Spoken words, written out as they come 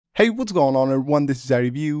Hey, what's going on everyone? This is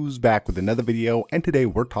iReviews back with another video, and today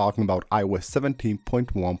we're talking about iOS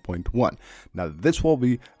 17.1.1. Now this will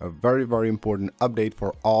be a very important update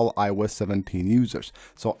for all iOS 17 users.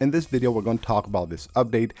 So in this video we're going to talk about this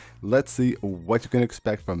update. Let's see what you can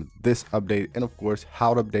expect from this update, and of course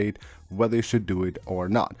how to update, whether you should do it or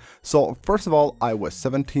not. So first of all, iOS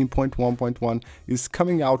 17.1.1 is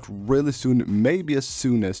coming out really soon, maybe as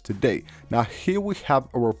soon as today. Now here we have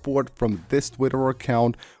a report from this Twitter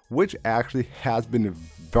account which actually has been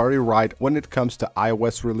very right when it comes to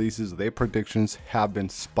iOS releases. Their predictions have been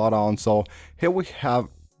spot on. So here we have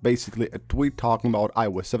basically a tweet talking about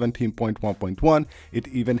iOS 17.1.1. It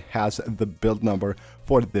even has the build number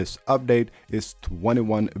for this update is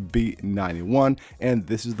 21B91, and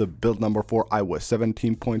this is the build number for iOS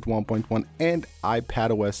 17.1.1 and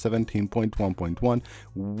iPadOS 17.1.1,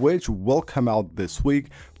 which will come out this week,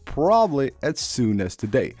 probably as soon as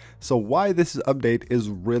today. So why this update is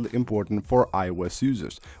really important for iOS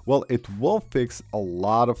users? Well, it will fix a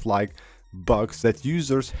lot of bugs that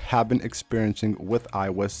users have been experiencing with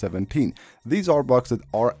iOS 17. These are bugs that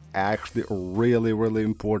are actually really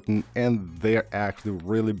important, and they're actually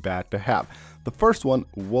really bad to have. The first one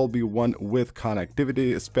will be one with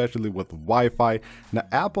connectivity, especially with Wi-Fi. Now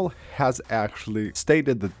Apple has actually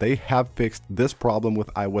stated that they have fixed this problem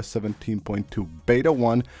with iOS 17.2 beta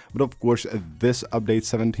 1, but of course this update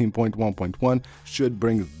 17.1.1 should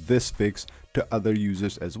bring this fix to other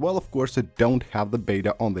users as well, of course, that don't have the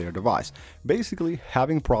beta on their device. Basically,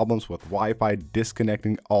 having problems with Wi-Fi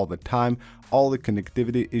disconnecting all the time, all the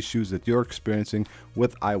connectivity issues that you're experiencing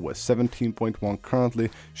with iOS 17.1 currently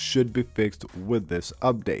should be fixed with this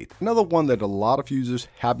update. Another one that a lot of users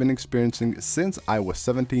have been experiencing since iOS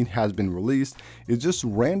 17 has been released is just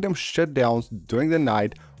random shutdowns during the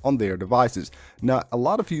night on their devices. Now a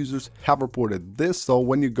lot of users have reported this, so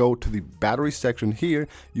when you go to the battery section here,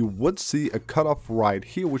 you would see a cutoff right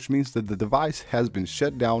here, which means that the device has been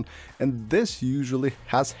shut down, and this usually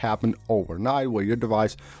has happened overnight where your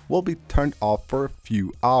device will be turned off for a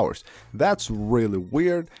few hours. That's really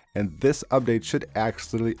weird, and this update should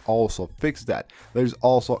actually also fix that. There's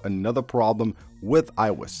also another problem with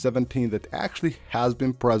iOS 17 that actually has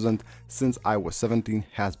been present since iOS 17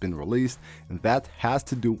 has been released, and that has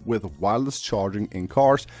to do with wireless charging in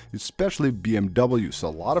cars, especially BMW. So a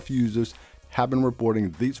lot of users have been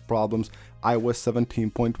reporting these problems. iOS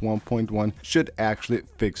 17.1.1 should actually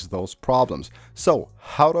fix those problems. So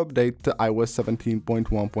how to update to iOS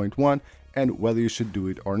 17.1.1 and whether you should do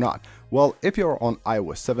it or not. Well, if you're on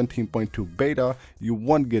iOS 17.2 beta, you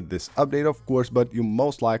won't get this update of course, but you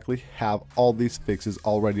most likely have all these fixes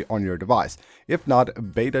already on your device. If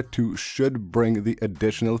not, beta 2 should bring the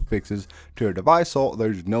additional fixes to your device, so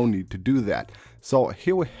there's no need to do that. So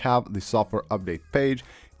here we have the software update page.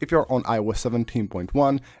 If you're on iOS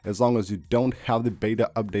 17.1, as long as you don't have the beta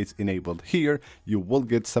updates enabled here, you will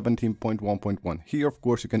get 17.1.1 here. Of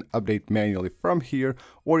course, you can update manually from here,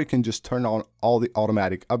 or you can just turn on all the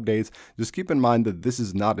automatic updates. Just keep in mind that this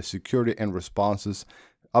is not a security and responses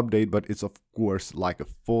update, but it's of course like a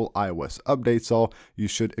full iOS update, so you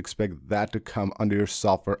should expect that to come under your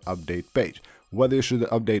software update page. Whether you should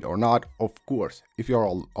update or not, of course, if you're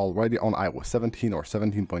already on iOS 17 or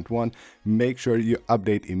 17.1, make sure you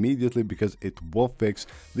update immediately because it will fix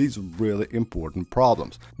these really important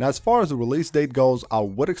problems. Now, as far as the release date goes, I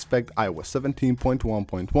would expect iOS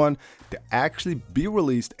 17.1.1 to actually be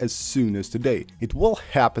released as soon as today. It will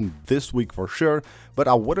happen this week for sure, but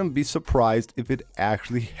I wouldn't be surprised if it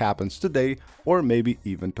actually happens today or maybe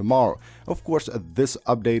even tomorrow. Of course, this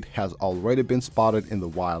update has already been spotted in the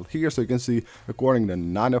wild here, so you can see according to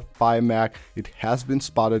 9to5Mac, it has been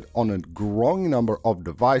spotted on a growing number of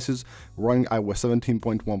devices running iOS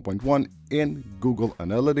 17.1.1 in Google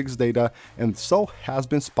Analytics data, and so has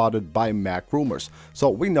been spotted by Mac Rumors. So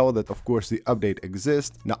we know that of course the update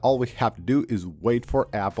exists. Now all we have to do is wait for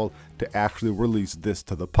Apple to actually release this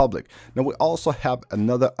to the public. Now we also have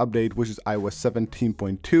another update, which is iOS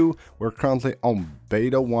 17.2. We're currently on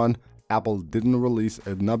beta 1. Apple didn't release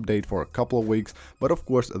an update for a couple of weeks, but of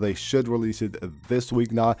course they should release it this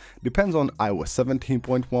week. Now depends on iOS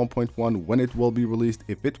 17.1.1 when it will be released.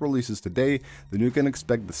 If it releases today, then you can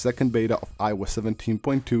expect the second beta of iOS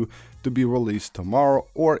 17.2 to be released tomorrow,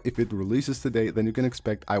 or if it releases today, then you can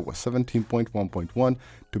expect iOS 17.1.1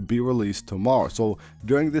 to be released tomorrow. So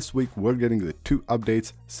during this week, we're getting the 2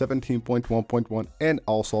 updates, 17.1.1 and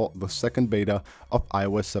also the second beta of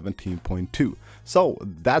iOS 17.2. So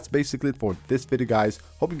that's basically it for this video, guys.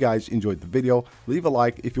 Hope you guys enjoyed the video. Leave a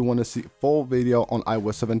like if you want to see full video on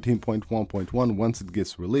iOS 17.1.1 once it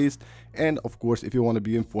gets released. And of course, if you want to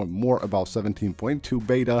be informed more about 17.2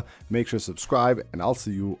 beta, make sure to subscribe, and I'll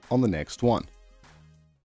see you on the next one.